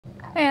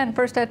And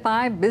first at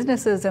 5,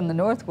 businesses in the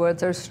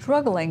Northwoods are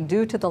struggling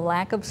due to the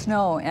lack of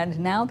snow, and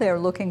now they're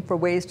looking for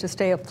ways to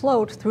stay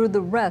afloat through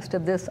the rest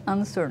of this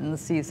uncertain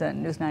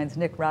season. News 9's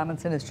Nick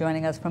Robinson is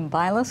joining us from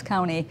Vilas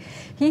County.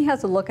 He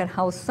has a look at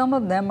how some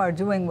of them are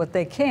doing what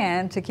they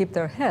can to keep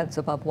their heads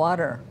above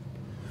water.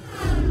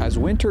 As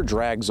winter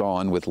drags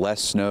on with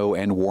less snow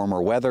and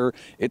warmer weather,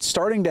 it's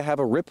starting to have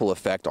a ripple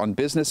effect on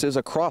businesses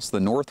across the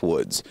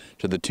Northwoods,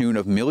 to the tune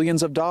of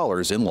millions of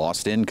dollars in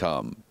lost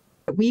income.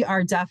 We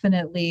are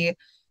definitely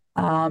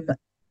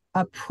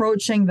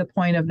approaching the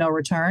point of no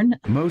return.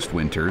 Most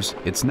winters,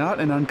 it's not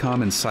an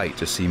uncommon sight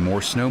to see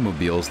more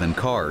snowmobiles than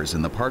cars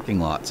in the parking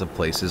lots of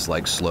places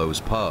like Slow's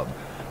Pub.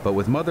 But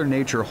with Mother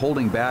Nature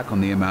holding back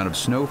on the amount of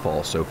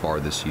snowfall so far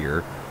this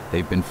year,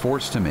 they've been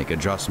forced to make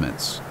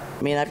adjustments.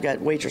 I mean, I've got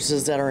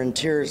waitresses that are in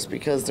tears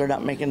because they're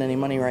not making any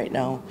money right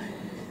now.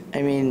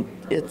 I mean,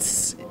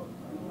 it's,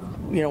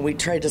 you know, we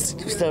tried to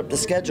set up the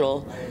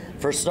schedule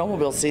for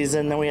snowmobile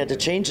season, then we had to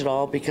change it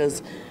all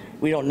because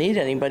we don't need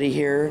anybody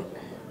here.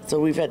 So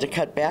we've had to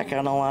cut back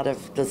on a lot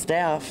of the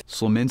staff.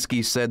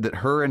 Slominski said that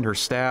her and her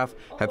staff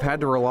have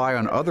had to rely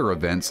on other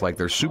events like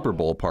their Super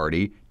Bowl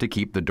party to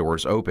keep the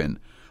doors open.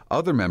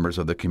 Other members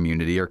of the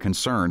community are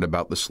concerned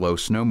about the slow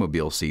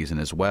snowmobile season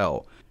as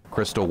well.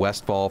 Crystal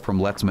Westfall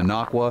from Let's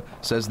Minocqua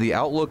says the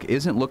outlook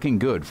isn't looking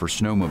good for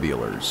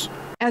snowmobilers.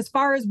 As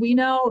far as we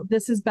know,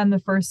 this has been the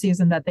first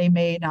season that they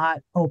may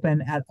not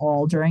open at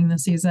all during the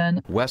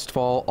season.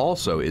 Westfall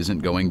also isn't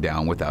going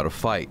down without a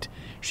fight.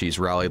 She's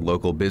rallied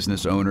local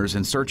business owners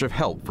in search of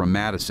help from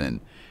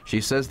Madison.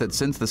 She says that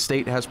since the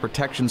state has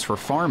protections for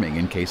farming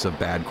in case of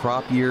bad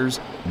crop years,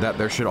 that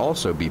there should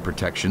also be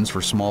protections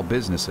for small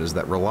businesses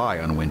that rely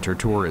on winter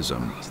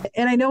tourism.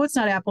 And I know it's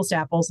not apples to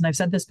apples, and I've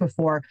said this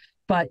before,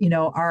 but you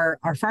know, our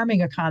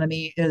farming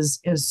economy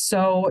is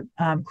so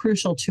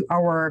crucial to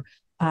our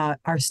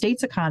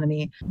state's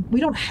economy.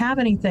 We don't have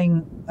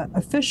anything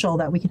official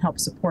that we can help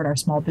support our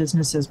small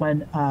businesses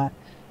when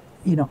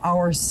you know,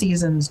 our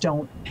seasons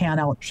don't pan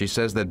out. She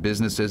says that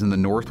businesses in the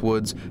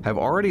Northwoods have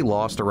already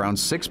lost around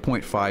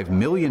 $6.5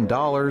 million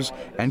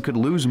and could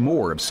lose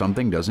more if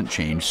something doesn't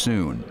change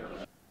soon.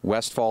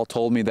 Westfall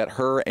told me that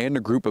her and a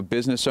group of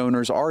business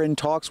owners are in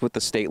talks with the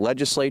state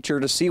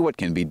legislature to see what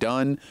can be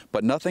done,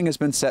 but nothing has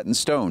been set in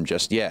stone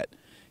just yet.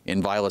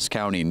 In Vilas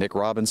County, Nick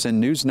Robinson,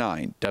 News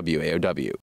 9, WAOW.